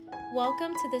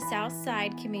Welcome to the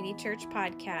Southside Community Church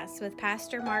Podcast with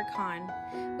Pastor Mark Hahn.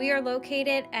 We are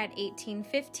located at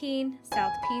 1815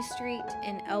 South P Street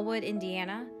in Elwood,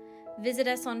 Indiana. Visit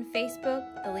us on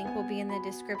Facebook. The link will be in the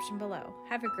description below.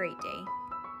 Have a great day.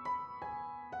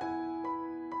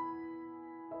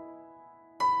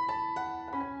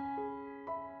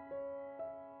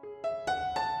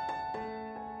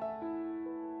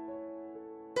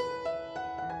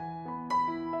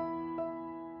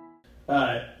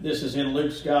 This is in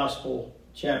Luke's Gospel,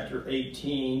 chapter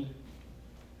 18,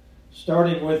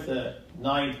 starting with the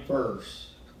 9th verse.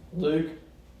 Luke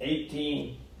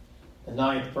 18, the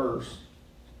 9th verse.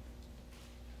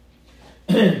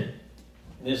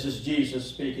 This is Jesus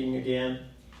speaking again.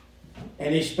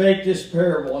 And he spake this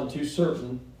parable unto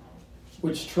certain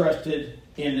which trusted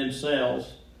in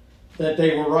themselves that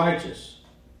they were righteous,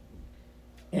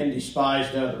 and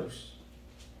despised others.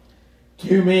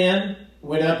 2 men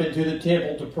went up into the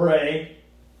temple to pray,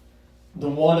 the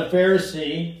one a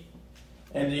Pharisee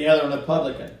and the other a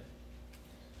publican.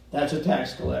 That's a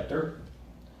tax collector.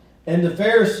 And the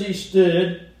Pharisee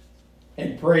stood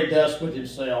and prayed thus with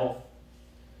himself,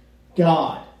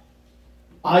 God,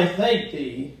 I thank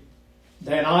thee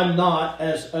that I'm not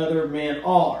as other men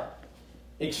are,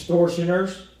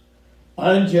 extortioners,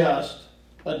 unjust,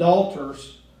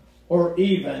 adulterers, or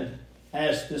even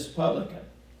as this publican.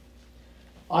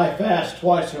 I fast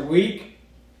twice a week.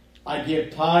 I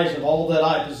give tithes of all that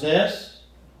I possess.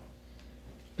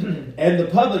 And the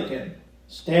publican,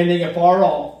 standing afar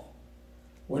off,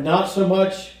 would not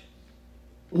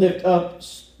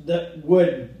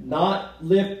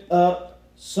lift up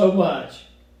so much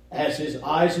as his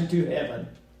eyes into heaven,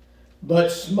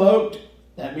 but smote,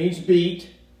 that means beat,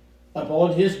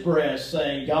 upon his breast,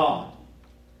 saying, God,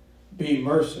 be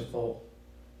merciful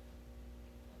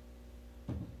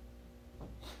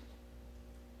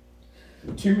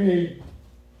to me,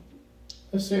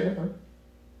 a sinner.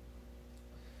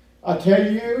 I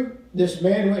tell you, this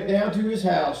man went down to his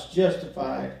house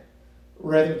justified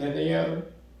rather than the other.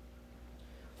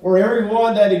 For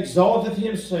everyone that exalteth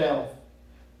himself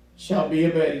shall be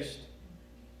abased,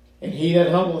 and he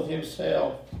that humbleth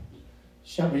himself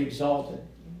shall be exalted.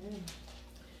 Amen.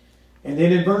 And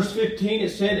then in verse 15 it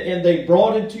said, and they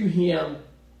brought unto him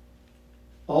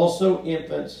also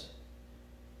infants,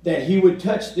 that he would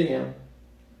touch them.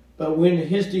 But when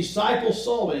his disciples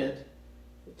saw it,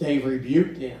 they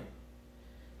rebuked them.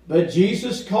 But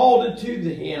Jesus called unto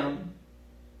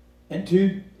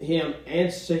him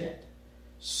and said,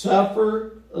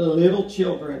 suffer little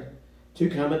children to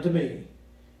come unto me,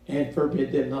 and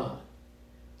forbid them not,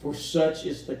 for such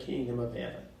is the kingdom of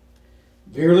heaven.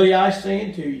 Verily I say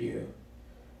unto you,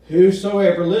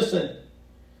 whosoever, listen,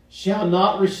 shall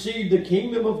not receive the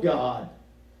kingdom of God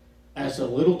as a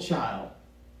little child,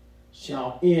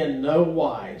 shall in no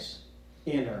wise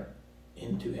enter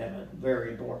into heaven.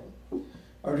 Very important.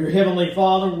 Our dear Heavenly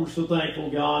Father, we're so thankful,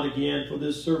 God, again for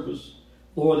this service,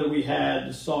 Lord, that we had,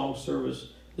 the song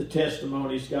service, the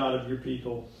testimonies, God, of your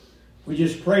people. We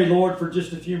just pray, Lord, for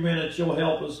just a few minutes, you'll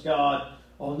help us, God,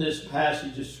 on this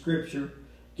passage of Scripture.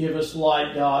 Give us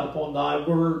light, God, upon thy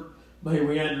word. May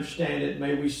we understand it.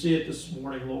 May we see it this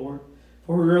morning, Lord.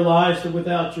 For we realize that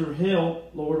without your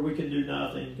help, Lord, we can do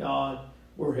nothing, God.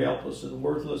 We're helpless and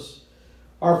worthless.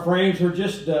 Our frames are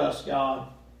just dust, God.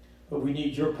 But we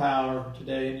need your power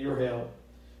today and your help.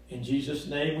 In Jesus'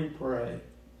 name we pray.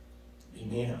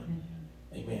 Amen.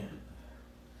 Amen.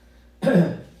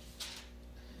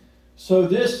 So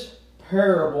this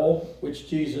parable which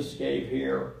Jesus gave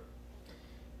here,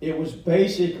 it was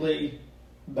basically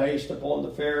based upon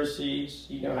the Pharisees.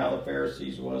 You know how the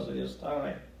Pharisees was at his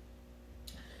time.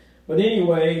 But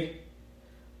anyway,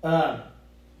 I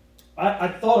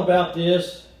thought about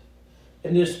this,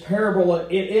 and this parable,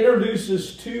 it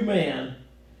introduces 2 men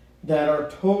that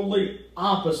are totally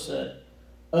opposite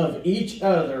of each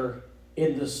other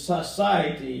in the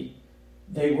society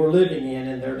they were living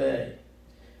in their day.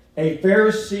 A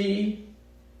Pharisee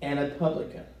and a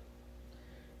publican.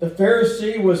 The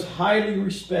Pharisee was highly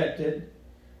respected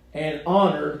and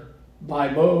honored by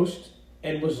most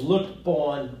and was looked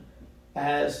upon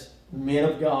as men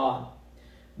of God.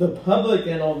 The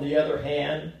publican, on the other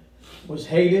hand, was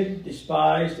hated,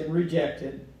 despised, and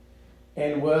rejected,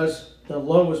 and was the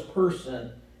lowest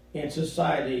person in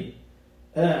society,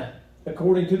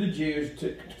 according to the Jews,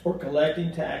 for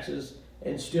collecting taxes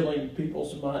and stealing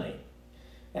people's money.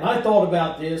 And I thought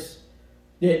about this,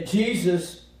 that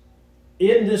Jesus,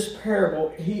 in this parable,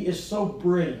 he is so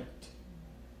brilliant.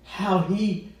 How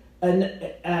he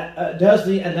does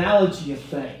the analogy of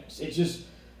things. It's just,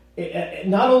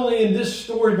 not only in this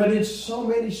story, but in so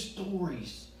many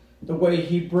stories the way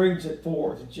he brings it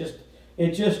forth.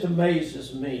 It just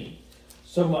amazes me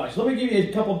so much. Let me give you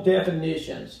a couple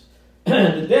definitions.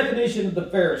 The definition of the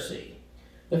Pharisee.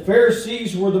 The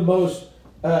Pharisees were the most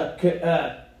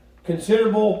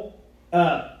considerable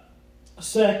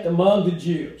sect among the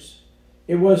Jews.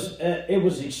 It was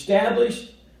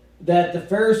established that the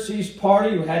Pharisees'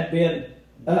 party had been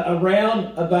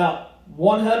around about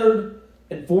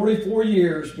 144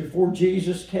 years before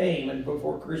Jesus came and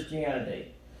before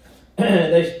Christianity.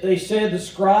 They said the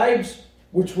scribes,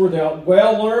 which were the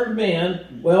well-learned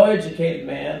men, well-educated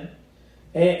men,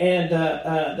 and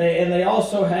they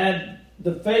also had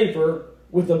the favor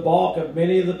with the bulk of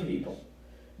many of the people.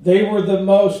 They were the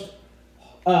most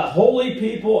holy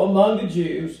people among the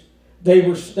Jews.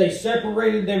 They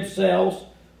separated themselves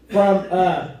from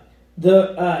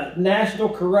the national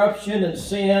corruption and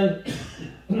sin.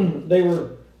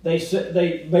 They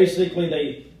separated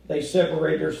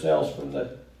themselves from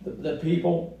the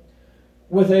people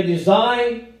with a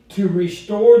design to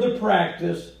restore the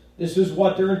practice. This is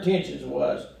what their intentions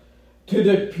was, to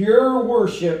the pure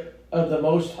worship of the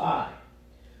Most High.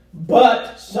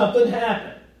 But something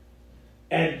happened,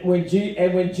 and when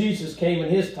Jesus came in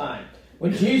his time,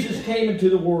 when Jesus came into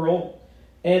the world,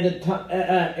 and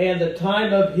the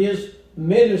time of his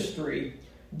ministry,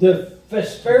 the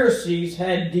Pharisees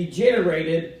had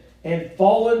degenerated and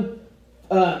fallen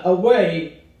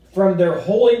away from their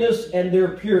holiness and their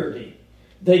purity.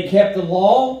 They kept the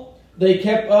law. They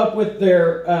kept up with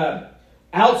their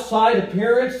outside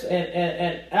appearance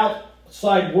and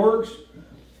outside works.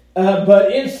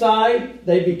 But inside,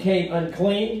 they became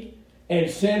unclean and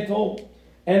sinful,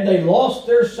 and they lost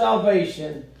their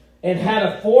salvation and had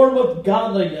a form of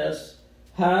godliness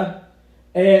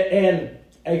and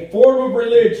a form of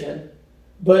religion,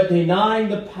 but denying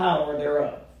the power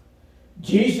thereof.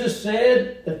 Jesus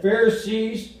said the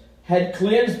Pharisees had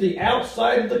cleansed the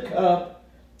outside of the cup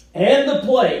and the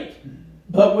plate,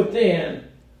 but within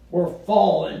were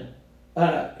fallen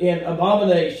in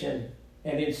abomination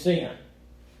and in sin.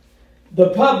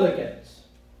 The publicans,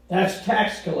 that's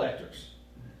tax collectors.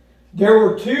 There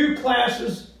were two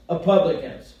classes of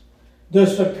publicans. The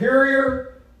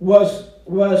superior were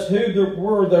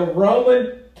the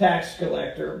Roman tax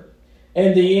collector,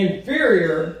 and the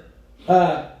inferior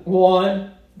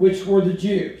one, which were the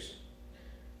Jews.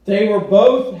 They were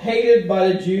both hated by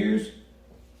the Jews,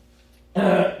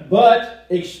 but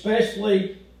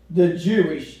especially the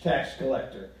Jewish tax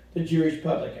collector, the Jewish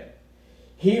publican.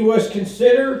 He was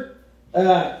considered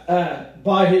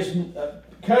by his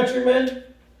countrymen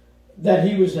that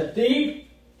he was a thief,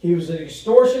 he was an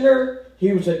extortioner,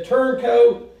 he was a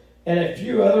turncoat, and a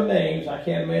few other names I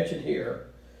can't mention here.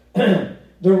 The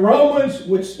Romans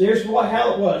here's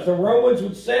how it was. The Romans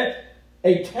would set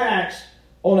a tax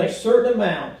on a certain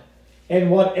amount, and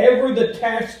whatever the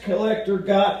tax collector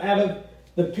got out of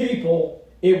the people,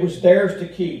 it was theirs to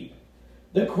keep.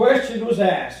 The question was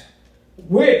asked,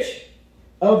 which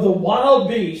of the wild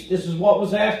beasts, this is what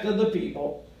was asked of the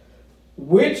people,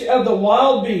 which of the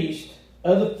wild beasts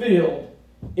of the field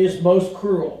is most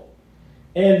cruel?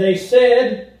 And they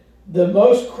said the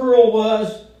most cruel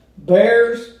was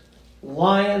bears,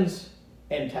 lions,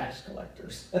 and tax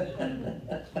collectors.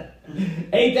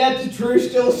 Ain't that the truth?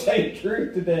 Still the same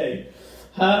truth today.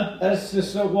 Huh? That's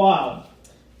just so wild.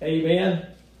 Amen.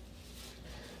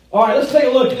 All right, let's take a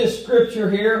look at this scripture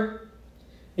here.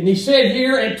 And he said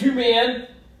here, and two men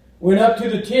went up to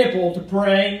the temple to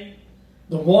pray,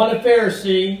 the one a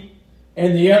Pharisee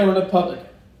and the other a publican.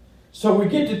 So we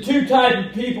get to two types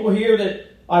of people here that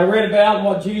I read about and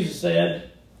what Jesus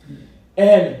said.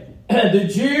 And the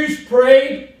Jews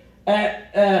prayed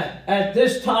at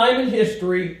this time in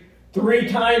history 3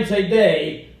 times a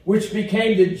day, which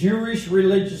became the Jewish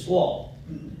religious law.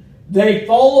 They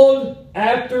followed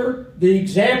after the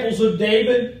examples of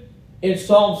David in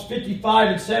Psalms 55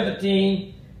 and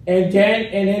 17 and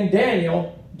in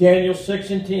Daniel 6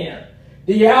 and 10.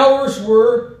 The hours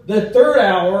were, the third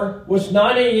hour was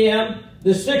 9 a.m.,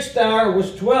 the sixth hour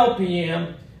was 12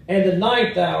 p.m., and the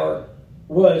ninth hour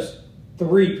was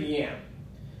 3 p.m.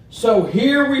 So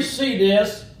here we see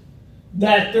this,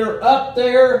 that they're up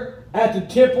there at the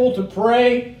temple to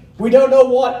pray. We don't know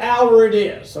what hour it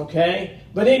is, okay?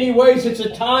 But anyways, it's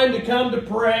a time to come to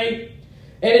pray.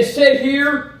 And it said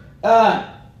here,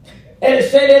 and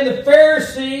the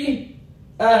Pharisee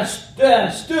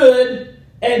stood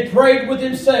and prayed with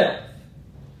himself.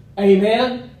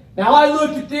 Amen. Now I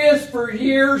looked at this for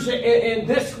years in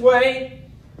this way.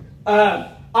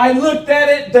 I looked at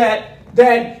it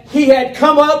that he had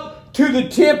come up to the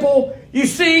temple. You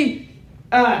see,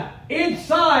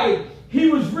 inside he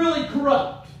was really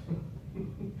corrupt.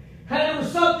 And there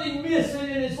was something missing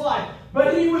in his life.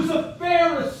 But he was a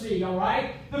Pharisee, all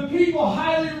right? The people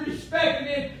highly respected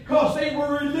him because they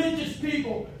were religious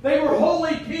people. They were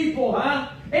holy people, huh?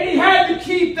 And he had to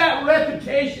keep that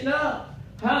reputation up,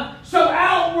 huh? So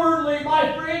outwardly,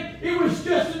 my friend, it was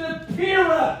just an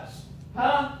appearance,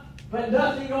 huh? But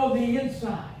nothing on the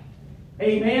inside.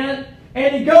 Amen?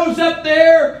 And he goes up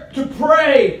there to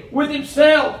pray with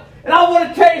himself. And I want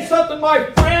to tell you something, my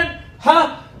friend,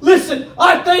 huh? Listen,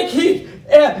 I think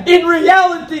in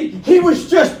reality, he was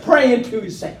just praying to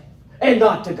himself and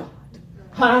not to God.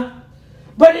 Huh?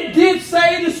 But it did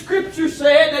say, the scripture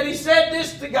said that he said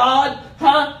this to God.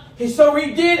 Huh? So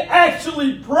he did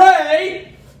actually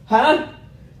pray. Huh?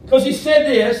 Because he said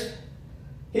this.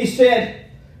 He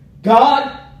said,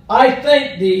 God, I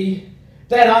thank thee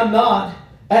that I'm not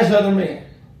as other men,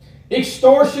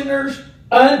 extortioners,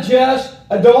 unjust,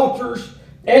 adulterers,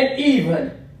 and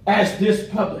even as this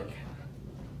publican.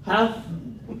 Huh?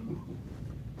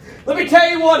 Let me tell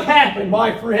you what happened,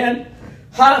 my friend.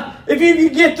 Huh? If you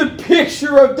can get the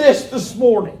picture of this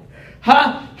morning.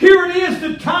 Huh? Here it is,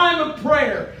 the time of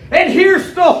prayer. And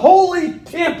here's the holy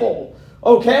temple.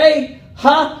 Okay?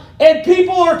 Huh? And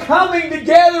people are coming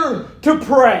together to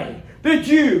pray. The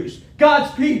Jews,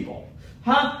 God's people.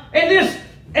 Huh? And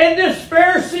this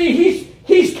Pharisee,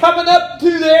 he's coming up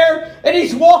to there and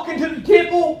he's walking to the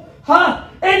temple. Huh?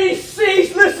 And he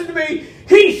sees, listen to me,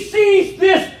 he sees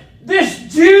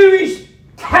this Jewish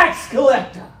tax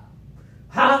collector.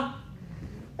 Huh?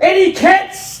 And he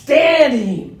can't stand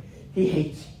him. He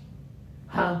hates him.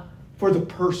 Huh? For the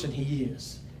person he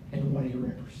is and what he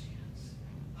represents.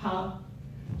 Huh?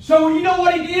 So you know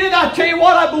what he did? I'll tell you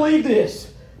what, I believe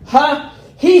this. Huh?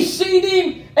 He seen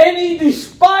him and he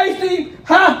despised him.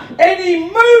 Huh? And he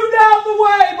moved out of the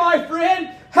way, my friend.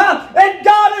 Huh? And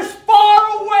got as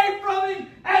far away from him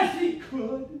as he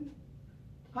could.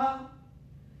 Huh?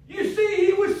 You see,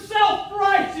 he was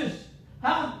self-righteous.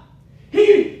 Huh?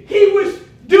 He was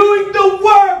doing the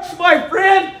works, my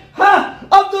friend, huh,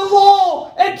 of the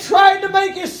law and trying to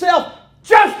make himself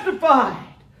justified.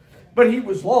 But he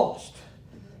was lost.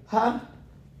 Huh?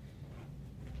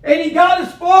 And he got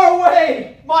as far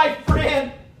away, my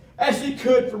friend, as he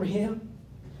could from him.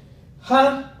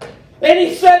 Huh? And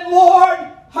he said, Lord,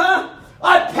 huh,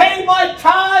 I pay my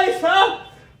tithes, huh?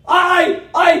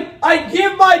 I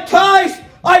give my tithes.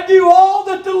 I do all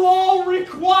that the law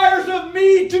requires of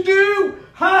me to do,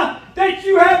 huh? That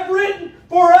you have written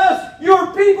for us, your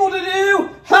people, to do,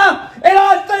 huh? And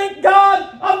I thank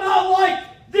God I'm not like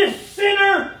this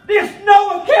sinner, this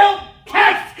no-account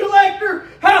tax collector,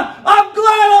 huh? I'm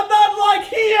glad I'm not like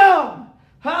him,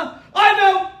 huh? I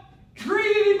don't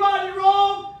treat anybody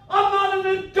wrong. I'm not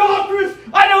an adulteress.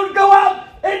 I don't go out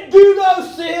and do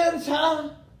those sins, huh?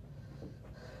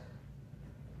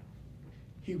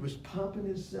 He was pumping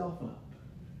himself up,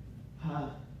 huh,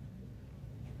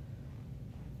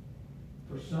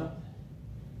 for something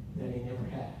that he never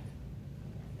had.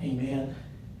 Amen.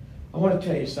 I want to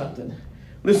tell you something.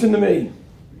 Listen to me.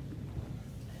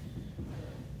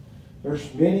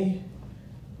 There's many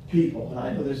people, and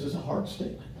I know this is a hard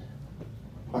statement,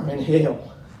 are in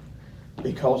hell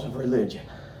because of religion.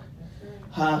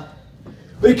 Huh?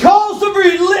 Because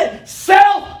of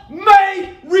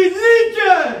self-made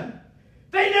religion.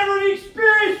 They never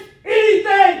experienced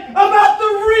anything about the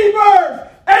rebirth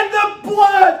and the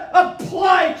blood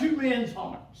applied to men's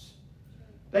hearts.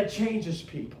 That changes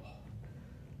people.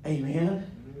 Amen?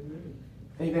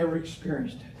 They never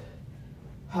experienced it.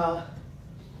 Huh?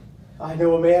 I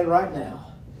know a man right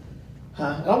now.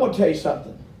 Huh? And I want to tell you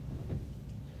something.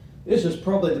 This is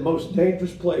probably the most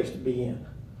dangerous place to be in.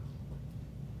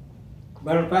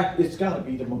 Matter of fact, it's got to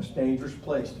be the most dangerous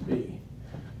place to be.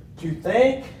 To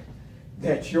think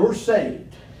that you're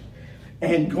saved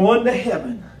and going to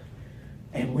heaven,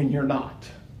 and when you're not.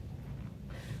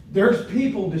 There's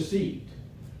people deceived.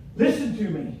 Listen to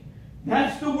me.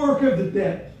 That's the work of the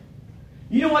devil.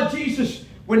 You know what Jesus,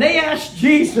 when they asked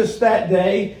Jesus that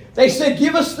day, they said,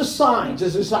 give us the signs,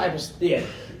 as the disciples did.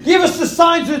 Give us the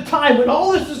signs of the time when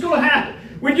all this is going to happen,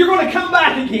 when you're going to come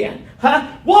back again.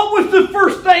 Huh? What was the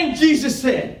first thing Jesus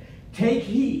said? Take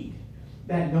heed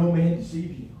that no man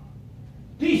deceive you.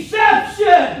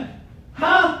 Deception!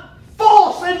 Huh?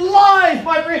 False and lies,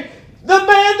 my friend. The man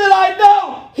that I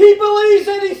know, he believes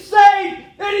that he's saved,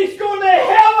 that he's going to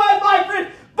heaven, my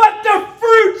friend. But the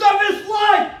fruits of his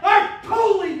life are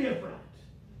totally different.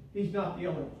 He's not the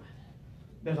only one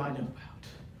that I know about.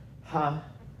 Huh?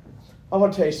 I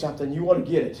want to tell you something. You want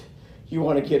to get it. You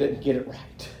want to get it and get it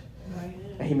right.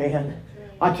 Amen.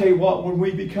 I tell you what, when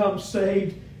we become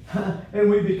saved and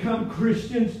we become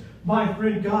Christians, my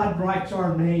friend, God writes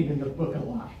our name in the book of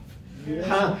life.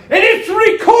 And it's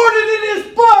recorded in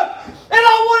His book. And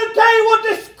I want to tell you what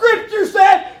the Scripture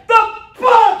said. The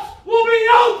books will be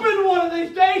opened one of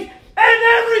these days, and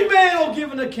every man will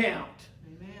give an account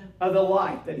of the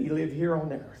life that he lived here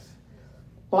on earth.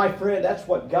 My friend, that's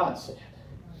what God said.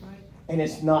 And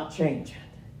it's not changing.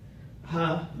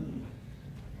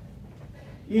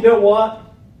 You know what?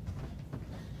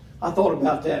 I thought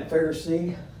about that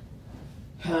Pharisee.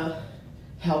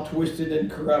 How twisted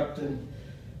and corrupt, and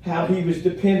how he was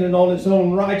dependent on his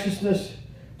own righteousness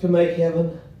to make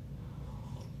heaven.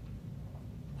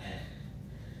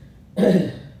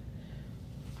 And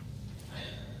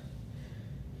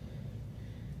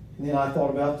then I thought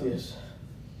about this.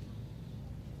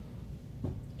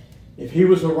 If he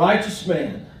was a righteous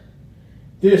man,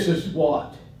 this is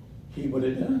what he would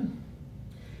have done.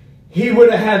 He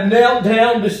would have knelt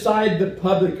down beside the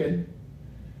publican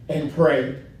and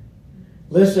prayed.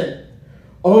 Listen,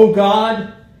 oh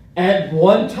God, at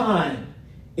one time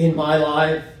in my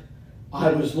life,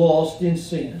 I was lost in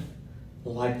sin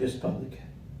like this publican.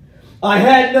 I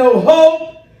had no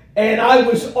hope, and I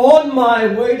was on my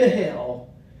way to hell.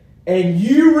 And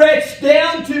you reached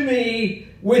down to me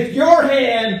with your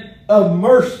hand of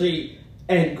mercy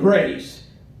and grace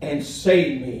and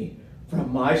saved me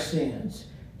from my sins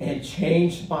and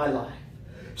changed my life.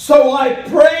 So I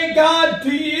pray, God,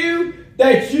 to you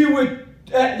that you would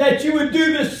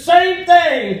do the same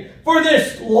thing for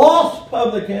this lost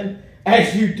publican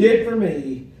as you did for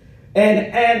me. And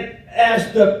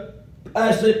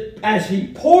as he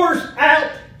pours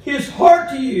out his heart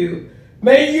to you,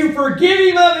 may you forgive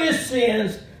him of his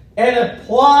sins and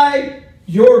apply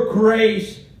your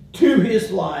grace to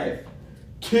his life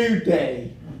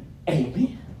today.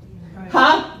 Amen.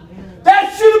 Huh?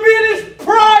 That should have been his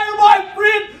prayer, my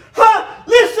friend.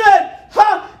 Listen.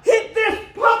 This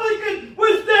publican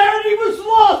was there and he was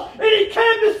lost. And he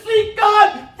came to seek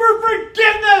God for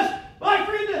forgiveness. My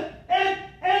friend, and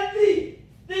the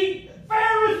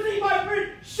Pharisee, my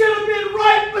friend, should have been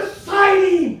right beside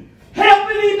him,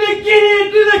 helping him to get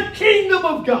into the kingdom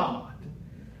of God.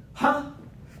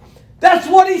 That's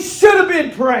what he should have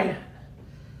been praying.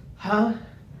 I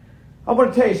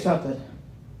want to tell you something.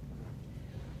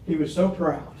 He was so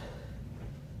proud.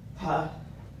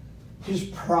 His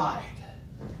pride.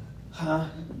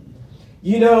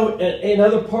 You know, in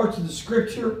other parts of the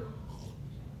Scripture,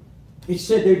 it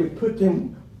said they would put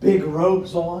them big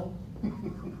robes on.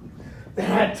 They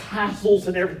had tassels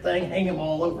and everything hanging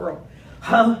all over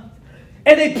them.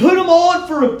 And they put them on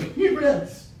for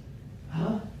appearance.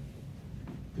 To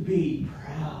be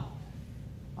proud.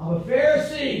 I'm a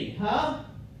Pharisee. I'm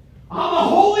a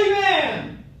holy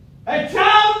man. A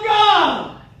child of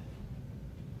God.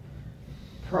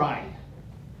 Pride.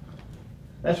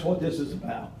 That's what this is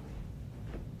about.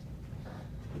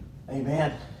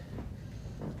 Amen.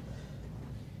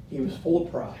 He was full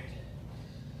of pride.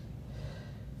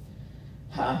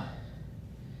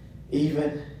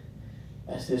 Even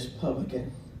as this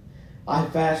publican, I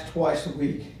fast twice a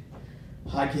week.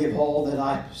 I give all that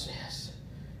I possess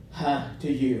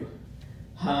to you.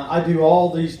 I do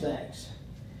all these things.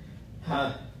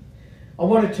 I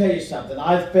want to tell you something.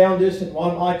 I found this in one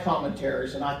of my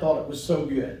commentaries, and I thought it was so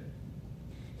good.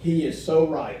 He is so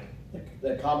right.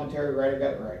 The commentary writer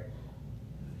got it right.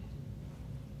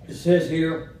 It says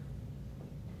here,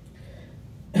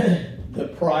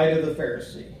 the pride of the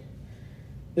Pharisee.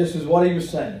 This is what he was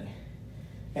saying.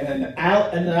 And an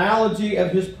analogy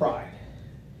of his pride.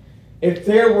 If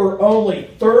there were only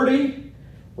 30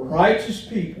 righteous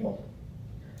people,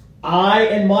 I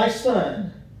and my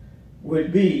son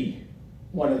would be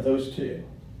one of those two.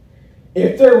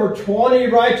 If there were 20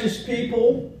 righteous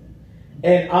people,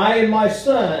 and I and my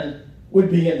son would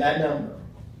be in that number.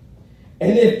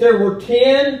 And if there were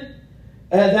 10,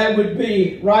 that would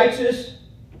be righteous.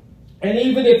 And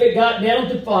even if it got down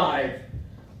to 5,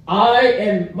 I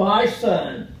and my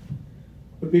son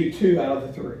would be 2 out of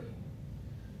the 3.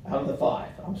 Out of the 5.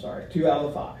 I'm sorry, 2 out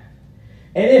of the 5.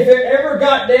 And if it ever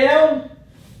got down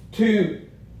to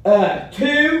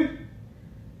 2,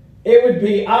 it would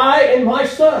be I and my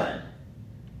son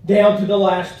down to the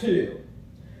last 2.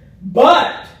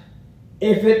 But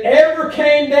if it ever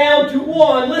came down to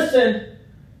 1, listen,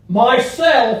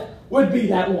 myself would be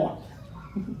that 1.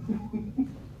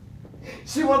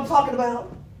 See what I'm talking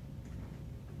about?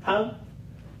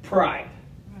 Pride.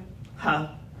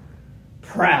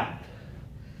 Proud.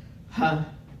 I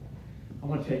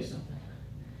want to tell you something.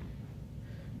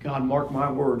 God, mark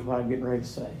my words what I'm getting ready to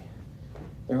say.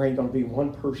 There ain't going to be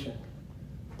one person,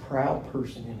 proud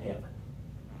person in heaven.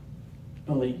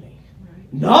 Believe me.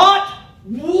 Not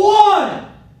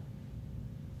one.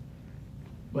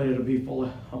 but it'll be full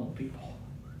of humble people.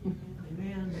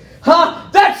 Amen.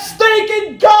 That's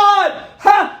thanking God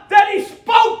that He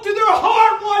spoke to their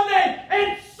heart one day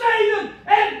and saved them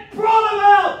and brought them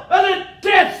out of the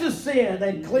depths of sin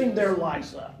and cleaned their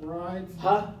lives up. Right.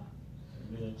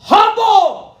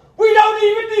 Humble! We don't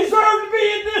even deserve to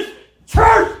be in this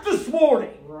church this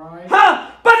morning. Right.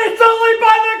 But it's only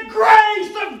by the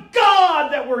grace of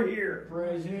God that we're here.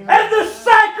 Praise Him. And the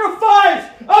sacrifice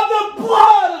of the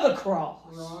blood of the cross.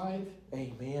 Right.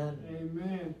 Amen.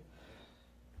 Amen.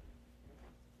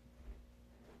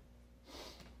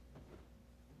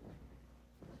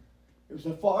 It was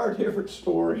a far different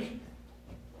story.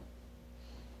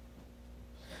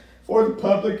 For the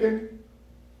publican,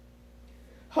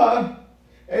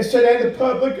 it said, and the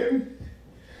publican,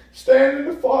 standing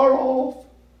afar off,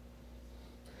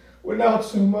 would not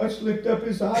so much lift up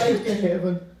his eyes to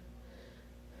heaven,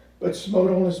 but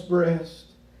smote on his breast,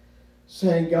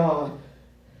 saying, God,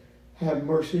 have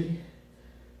mercy.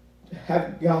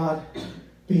 Have God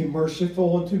be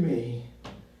merciful unto me,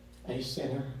 a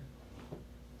sinner.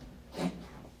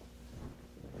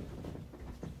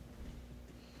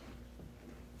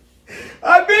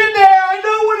 I've been there. I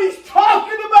know what he's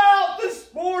talking about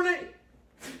this morning.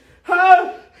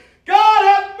 God,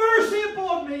 have mercy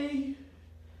upon me.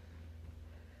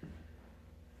 I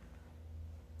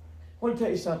want to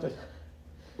tell you something.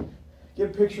 Get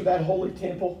a picture of that holy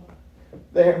temple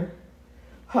there.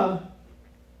 You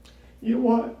know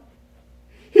what?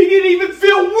 He didn't even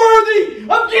feel worthy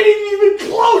of getting even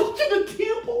close to the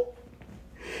temple.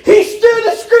 He stood,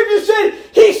 the scripture said,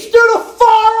 he stood afar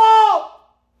off.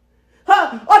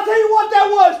 I'll tell you what that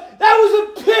was. That was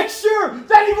a picture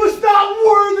that he was not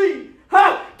worthy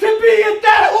to be at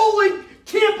that holy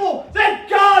temple that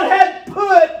God had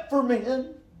put for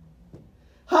men.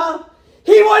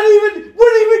 He wouldn't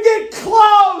even get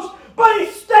close, but he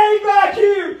stayed back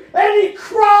here and he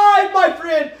cried, my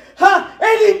friend,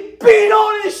 and he beat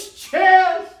on his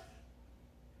chest,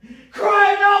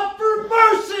 crying out for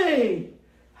mercy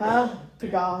to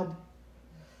God.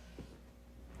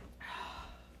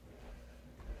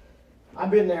 I've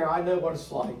been there. I know what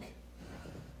it's like.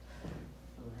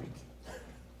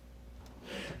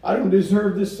 I don't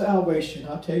deserve this salvation.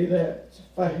 I'll tell you that. It's a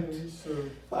fact.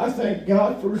 I thank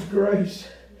God for His grace.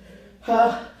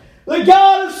 The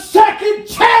God of second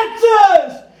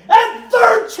chances and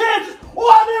third chances.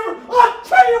 Whatever. I'll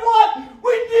tell you what.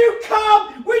 When you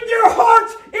come with your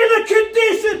hearts in a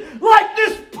condition like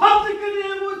this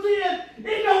publican was in,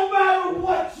 it don't matter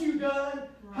what you've done.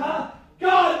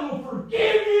 God will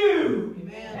forgive you.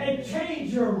 Amen. And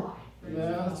change your life.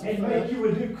 And make you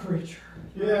a new creature.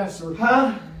 Yes, sir.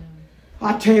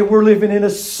 I tell you, we're living in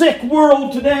a sick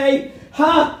world today.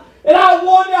 And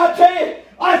I tell you,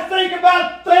 I think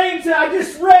about things that I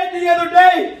just read the other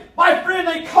day. My friend,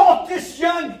 they caught this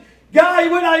young guy.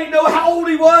 I didn't know how old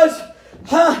he was.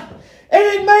 And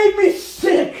it made me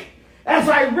sick as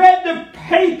I read the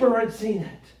paper and seen it.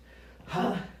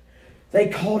 They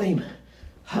caught him.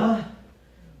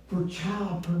 For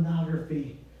child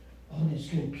pornography on his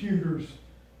computers,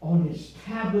 on his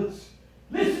tablets.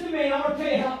 Listen to me, I'm going to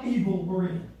tell you how evil we're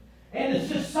in. And the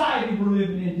society we're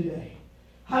living in today.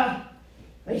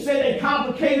 They said they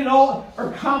confiscated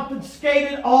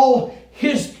all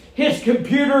his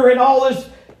computer and all his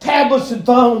tablets and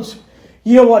phones.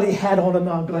 You know what he had on him?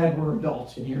 I'm glad we're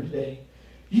adults in here today.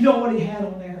 You know what he had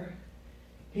on there?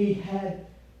 He had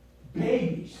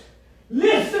babies.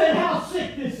 Listen how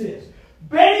sick this is.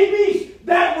 Babies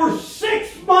that were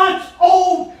 6 months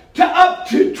old to up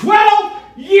to 12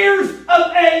 years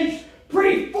of age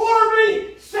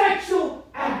performing sexual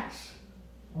acts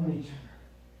on each other.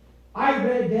 I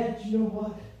read that, you know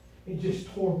what? It just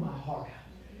tore my heart out.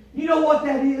 You know what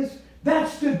that is?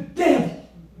 That's the devil.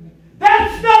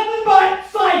 That's nothing but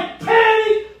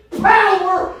satanic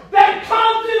power that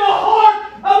comes in the heart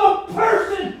of a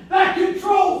person that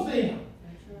controls them.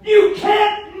 You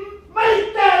can't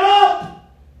make that up.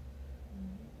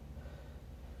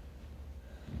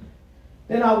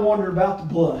 Then I wonder about the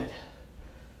blood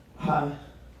of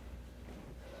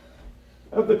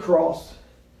the cross.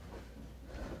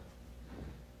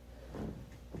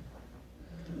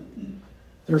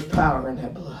 There's power in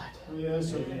that blood.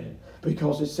 Yes, sir.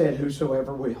 Because it said,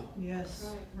 whosoever will.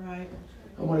 Yes, right.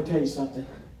 I want to tell you something.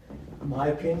 In my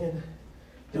opinion,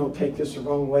 don't take this the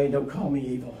wrong way. Don't call me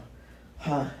evil.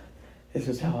 This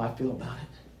is how I feel about it.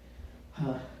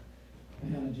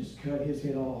 And I just cut his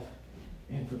head off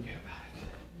and forget about it.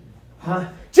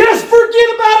 Just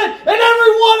forget about it. And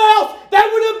everyone else that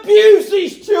would abuse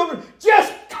these children,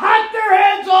 just cut their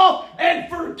heads off and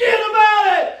forget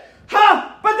about it.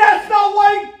 But that's not the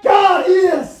way God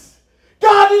is.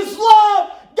 God is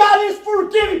love. God is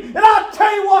forgiving. And I'll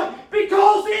tell you what,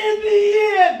 because in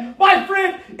the end, my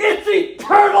friend, it's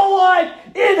eternal life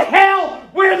in hell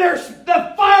where the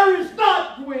fire is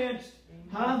not quenched.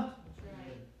 Huh?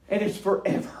 And it's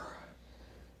forever.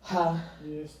 Huh?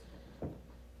 Yes.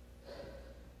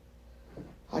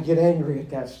 I get angry at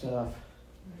that stuff.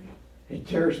 It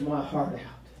tears my heart out.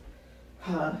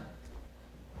 Huh?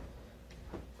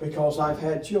 Because I've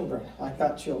had children. I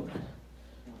got children.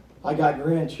 I got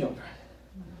grandchildren.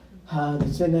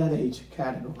 That's in that age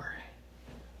category.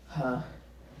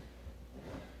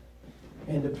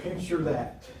 And to picture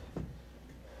that,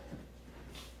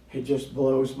 it just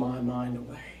blows my mind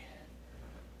away.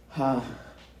 I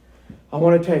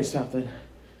want to tell you something.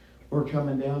 We're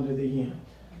coming down to the end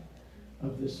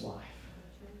of this life.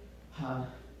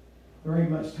 There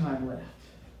ain't much time left.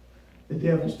 The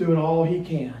devil's doing all he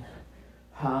can.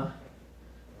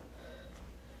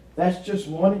 That's just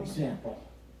one example.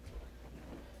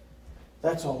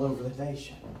 That's all over the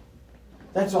nation.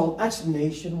 That's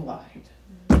nationwide.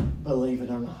 Believe it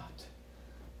or not.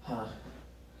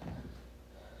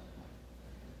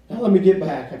 Now let me get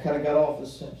back. I kind of got off the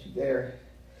subject there.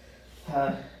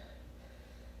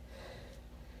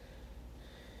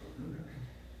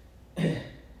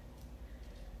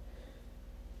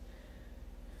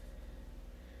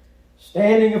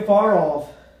 Standing afar off,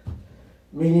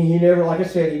 meaning he never, like I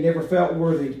said, he never felt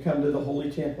worthy to come to the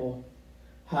holy temple.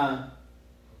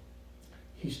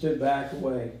 He stood back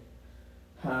away.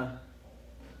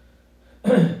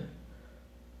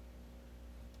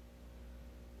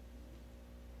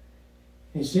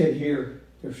 He said here,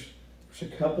 there's a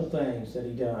couple things that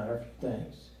he done, or a few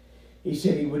things. He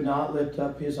said he would not lift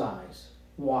up his eyes.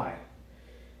 Why?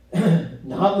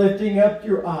 Not lifting up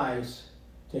your eyes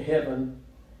to heaven,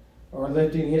 or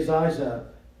lifting his eyes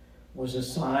up, was a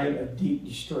sign of deep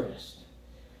distress.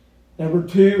 Number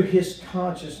two, his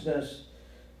consciousness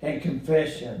and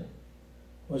confession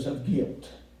was of guilt.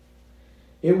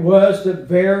 It was the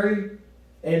very,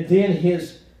 and then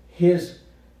his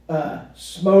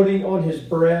smoting on his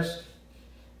breast.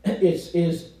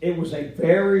 It was a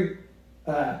very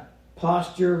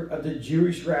posture of the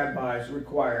Jewish rabbis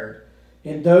required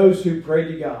in those who prayed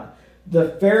to God.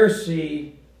 The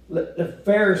Pharisee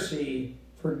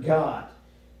forgot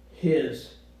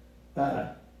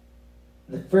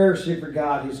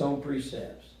his own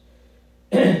precepts.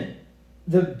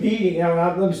 The beating. Now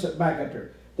let me step back up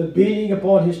here. The beating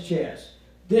upon his chest.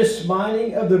 This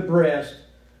smiting of the breast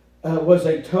was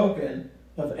a token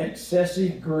of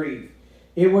excessive grief.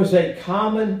 It was a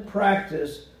common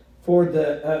practice for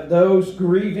those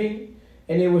grieving,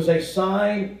 and it was a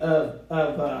sign of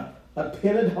a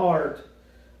penitent heart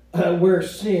where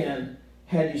sin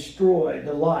had destroyed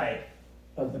the life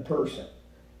of the person.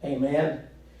 Amen.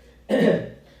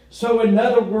 So in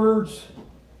other words,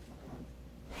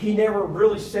 he never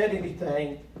really said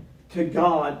anything to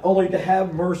God, only to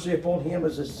have mercy upon him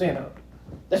as a sinner.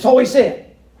 That's all he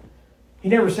said. He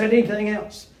never said anything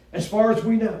else, as far as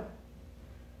we know.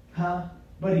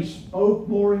 But he spoke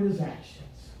more in his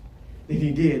actions than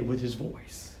he did with his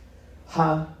voice.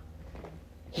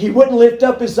 He wouldn't lift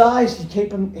up his eyes.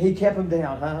 He kept them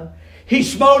down. He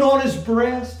smote on his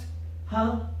breast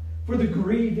for the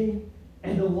grieving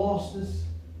and the lostness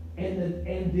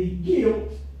and the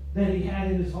guilt that he had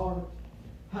in his heart.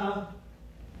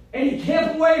 And he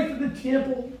kept away from the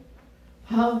temple.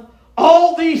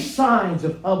 All these signs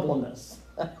of humbleness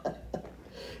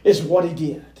is what he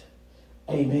did.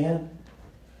 Amen.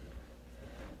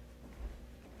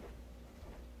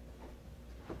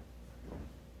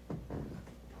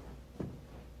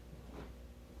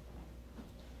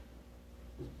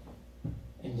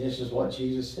 And this is what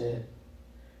Jesus said.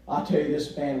 I'll tell you,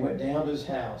 this man went down to his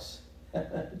house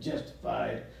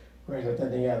justified rather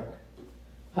than the other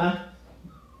one.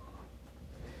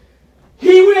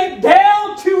 He went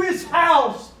down to his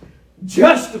house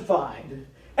justified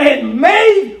and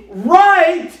made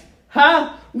right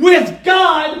with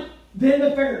God than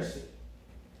the Pharisee.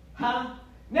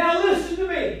 Now listen to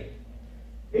me.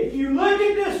 If you look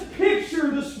at this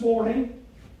picture this morning,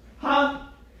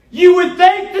 you would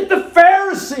think that the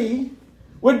Pharisee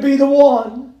would be the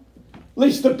one, at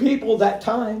least the people of that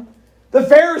time. The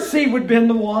Pharisee would have been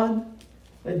the one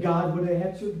that God would have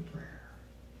answered the prayer.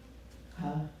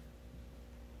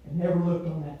 And never looked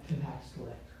on that tax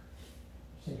collector.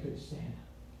 They couldn't stand it.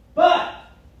 But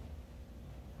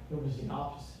it was the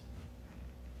opposite.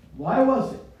 Why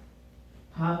was it?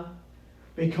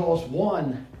 Because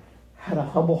one had a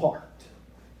humble heart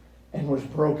and was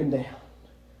broken down.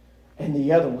 And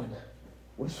the other one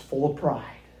was full of pride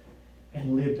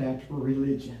and lived after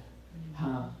religion.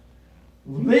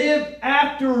 live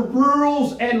after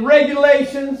rules and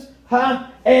regulations,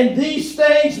 and these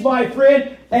things, my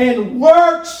friend, and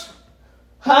works,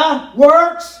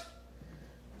 works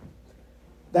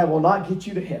that will not get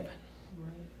you to heaven.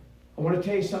 I want to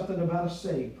tell you something about a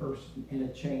saved person and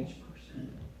a changed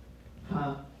person.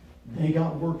 They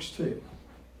got works too.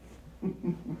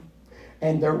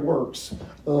 And their works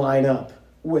line up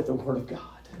with the Word of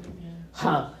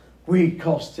God.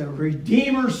 Because the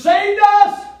Redeemer saved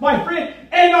us, my friend,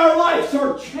 and our lives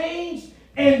are changed,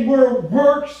 and our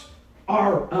works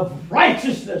are of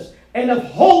righteousness and of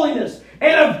holiness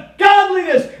and of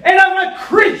godliness and of a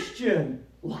Christian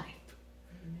life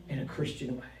in a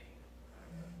Christian way.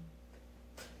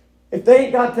 If they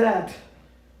ain't got that,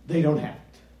 they don't have it.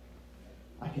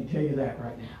 I can tell you that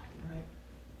right now.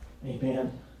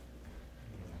 Amen.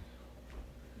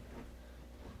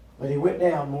 But he went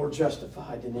down more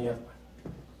justified than the other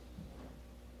one.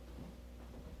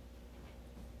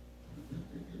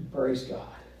 Praise God.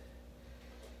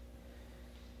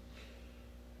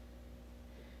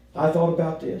 I thought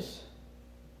about this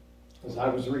as I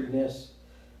was reading this,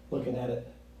 looking at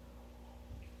it.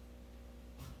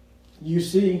 You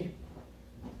see,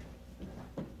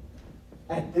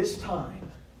 at this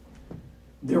time,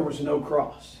 there was no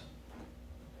cross.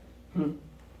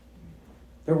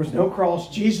 There was no cross.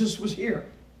 Jesus was here.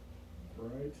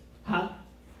 Right.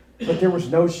 But there was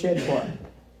no shed blood.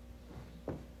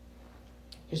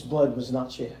 His blood was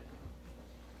not shed.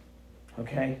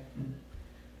 Okay?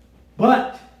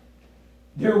 But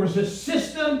there was a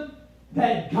system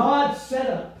that God set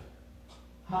up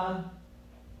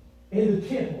in the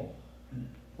temple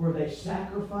where they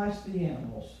sacrificed the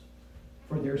animals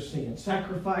for their sins.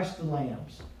 Sacrificed the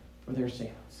lambs for their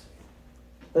sins.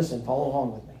 Listen, follow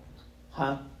along with me.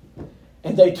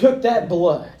 And they took that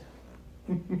blood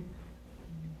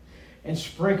and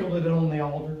sprinkled it on the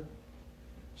altar.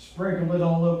 Sprinkled it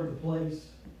all over the place.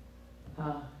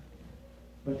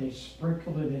 But they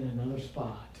sprinkled it in another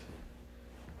spot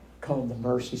called the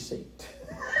mercy seat.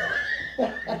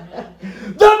 The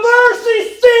mercy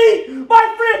seat,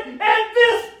 my friend, and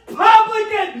this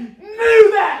publican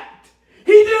knew that.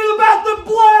 He knew about the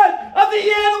blood of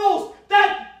the animals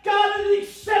that God had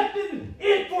accepted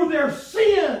it for their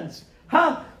sins.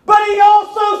 But he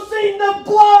also seen the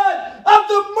blood of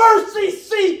the mercy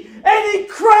seat, and he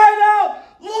cried out,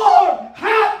 Lord,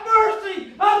 have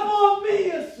mercy upon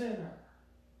me, a sinner.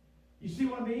 You see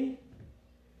what I mean?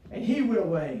 And he went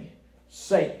away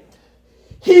saved.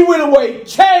 He went away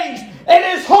changed, and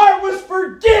his heart was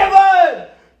forgiven.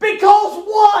 Because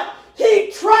what?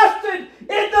 He trusted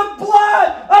in the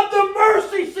blood of the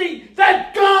mercy seat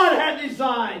that God had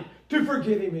designed to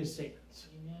forgive him his sins.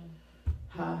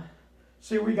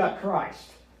 See, we got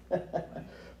Christ.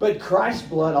 But Christ's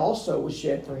blood also was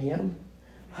shed for him.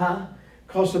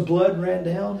 Because the blood ran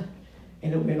down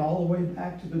and it went all the way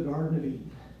back to the Garden of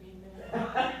Eden.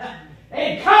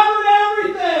 And covered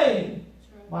everything,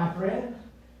 my friend.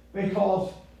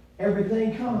 Because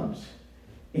everything comes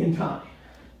in time.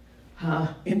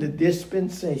 In the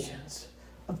dispensations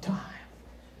of time.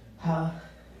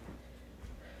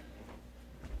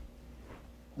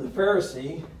 The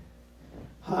Pharisee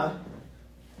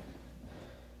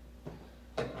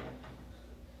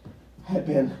had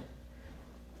been,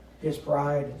 his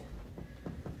pride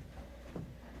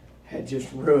had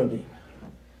just ruined him.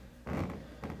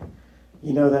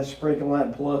 You know, that sprinkling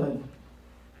that blood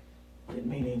didn't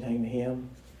mean anything to him.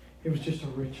 It was just a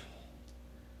ritual.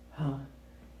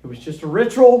 It was just a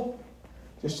ritual,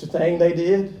 just a thing they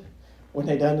did when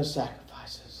they done the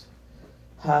sacrifices.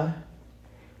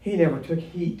 He never took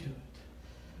heed to it.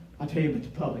 I tell you, but the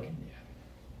publican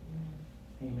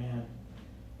did. Amen.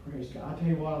 Praise God. I tell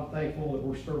you what, I'm thankful that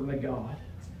we're serving a God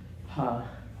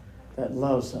that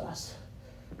loves us.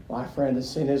 My friend has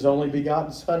sent his only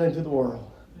begotten Son into the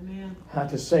world. Amen.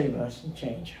 To save us and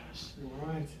change us.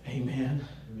 Right. Amen.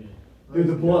 Amen. Through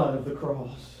the blood of the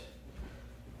cross.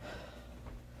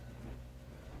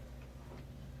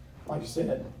 Like I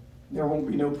said, there won't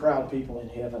be no proud people in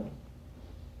heaven.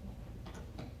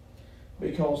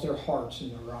 Because their heart's in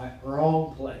the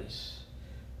wrong place.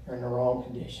 They're in the wrong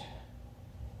condition.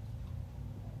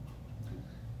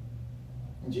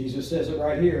 And Jesus says it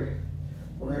right here.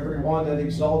 For everyone that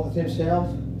exalteth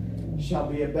himself shall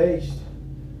be abased,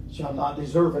 shall not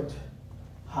deserve it.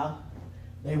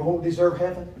 They won't deserve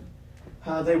heaven.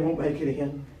 They won't make it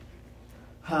in.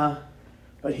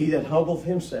 But he that humbleth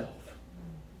himself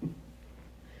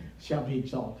shall be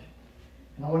exalted.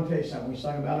 And I want to tell you something. We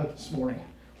sang about it this morning.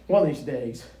 One of these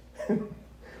days,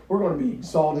 we're going to be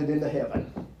exalted into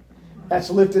heaven. That's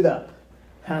lifted up.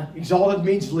 Exalted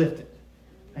means lifted.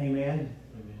 Amen.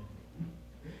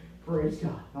 Praise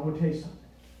God. I want to tell you something.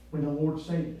 When the Lord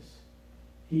saved us,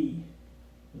 He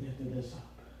lifted us up.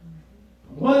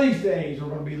 One of these days, we're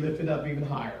going to be lifted up even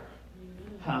higher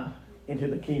into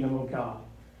the kingdom of God.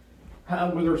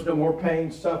 Where there's no more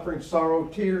pain, suffering, sorrow,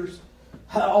 tears.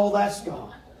 All that's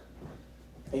gone.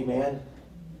 Amen.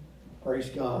 Praise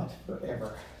God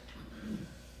forever.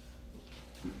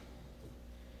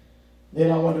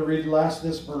 Then I want to read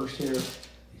this verse here.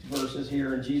 These verses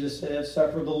here. And Jesus says,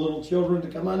 "Suffer the little children to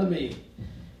come unto me,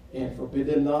 and forbid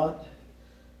them not,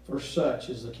 for such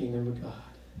is the kingdom of God.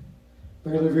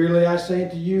 Verily, verily, I say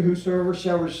unto you, whosoever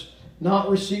shall not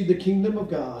receive the kingdom of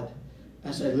God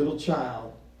as a little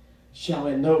child shall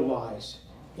in no wise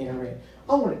enter in."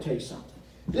 I want to tell you something.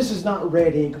 This is not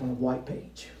red ink on a white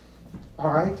page.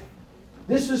 All right?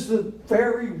 This is the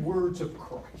very words of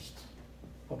Christ.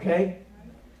 Okay?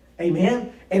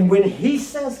 Amen? And when He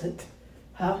says it,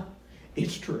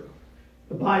 it's true.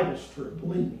 The Bible's true.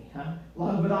 Believe me. A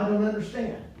lot of it I don't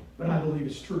understand, but I believe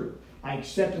it's true. I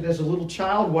accept it as a little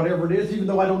child, whatever it is, even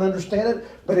though I don't understand it,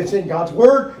 but it's in God's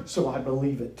Word, so I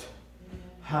believe it.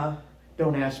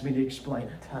 Don't ask me to explain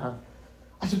it.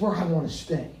 That's where I want to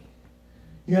stay.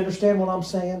 You understand what I'm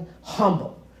saying?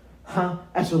 Humble.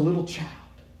 As a little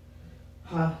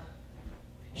child.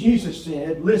 Jesus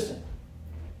said, listen,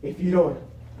 if you don't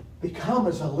become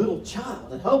as a little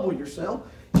child and humble yourself,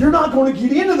 you're not going to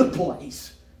get into the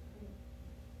place.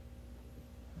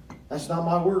 That's not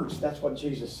my words. That's what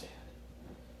Jesus said.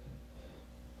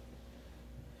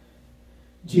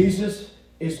 Jesus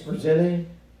is presenting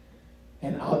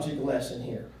an object lesson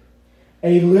here.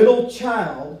 A little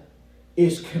child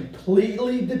is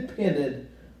completely dependent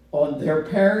on their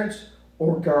parents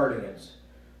or guardians.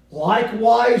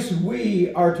 Likewise,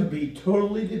 we are to be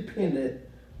totally dependent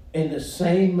in the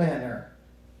same manner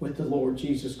with the Lord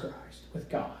Jesus Christ, with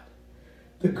God.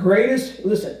 The greatest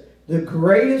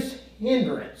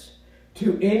hindrance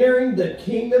to entering the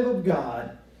kingdom of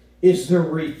God is the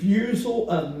refusal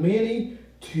of many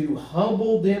to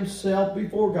humble themselves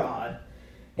before God,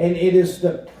 and it is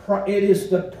the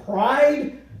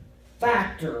pride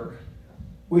factor,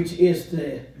 which is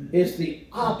the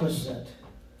opposite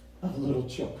of little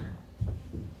children.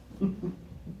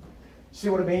 See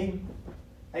what I mean?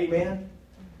 Amen.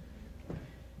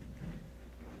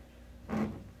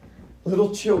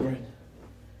 Little children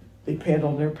depend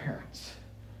on their parents.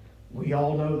 We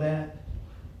all know that.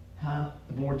 The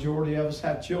majority of us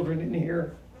have children in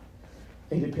here.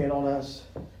 They depend on us.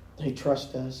 They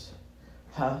trust us.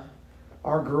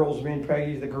 Our girls, me and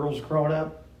Peggy, the girls growing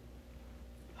up,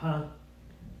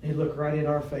 they look right in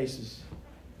our faces.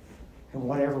 And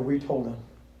whatever we told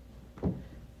them,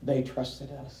 they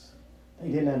trusted us. They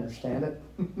didn't understand it.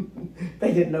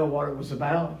 They didn't know what it was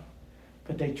about.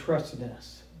 But they trusted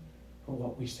us for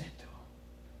what we said to them.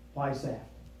 Why is that?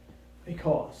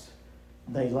 Because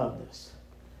they loved us.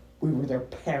 We were their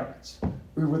parents.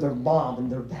 We were their mom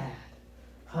and their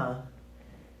dad.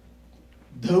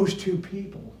 Those two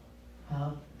people,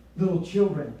 little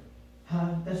children,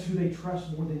 that's who they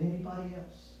trust more than anybody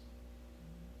else.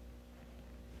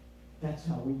 That's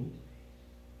how we need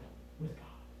to be with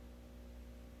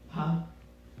God.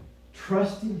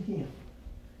 Trust in Him.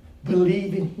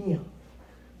 Believe in Him.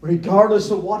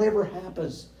 Regardless of whatever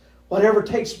happens, whatever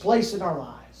takes place in our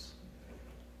lives.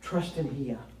 Trust in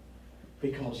Him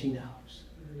because He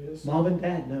knows. Mom and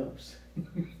Dad knows.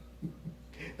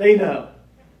 They know.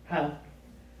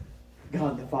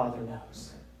 God the Father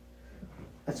knows.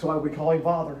 That's why we call Him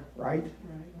Father, right?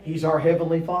 He's our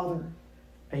Heavenly Father.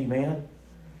 Amen.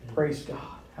 Praise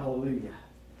God. Hallelujah.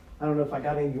 I don't know if I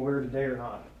got anywhere today or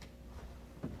not.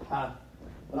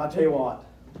 But I tell you what,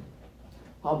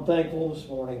 I'm thankful this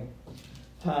morning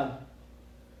that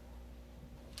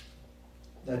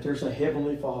there's a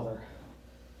Heavenly Father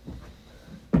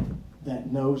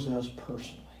that knows us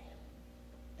personally.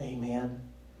 Amen.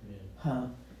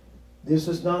 This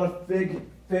is not a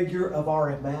figure of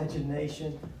our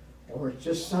imagination or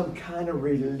just some kind of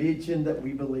religion that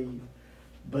we believe,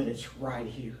 but it's right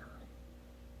here.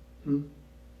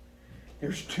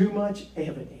 There's too much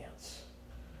evidence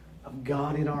of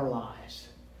God in our lives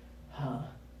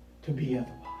to be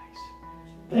otherwise.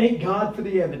 Thank God for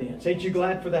the evidence. Ain't you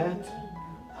glad for that?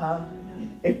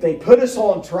 If they put us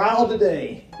on trial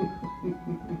today,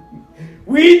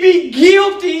 we'd be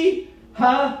guilty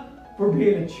for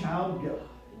being a child of God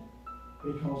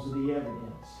because of the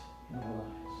evidence in our lives.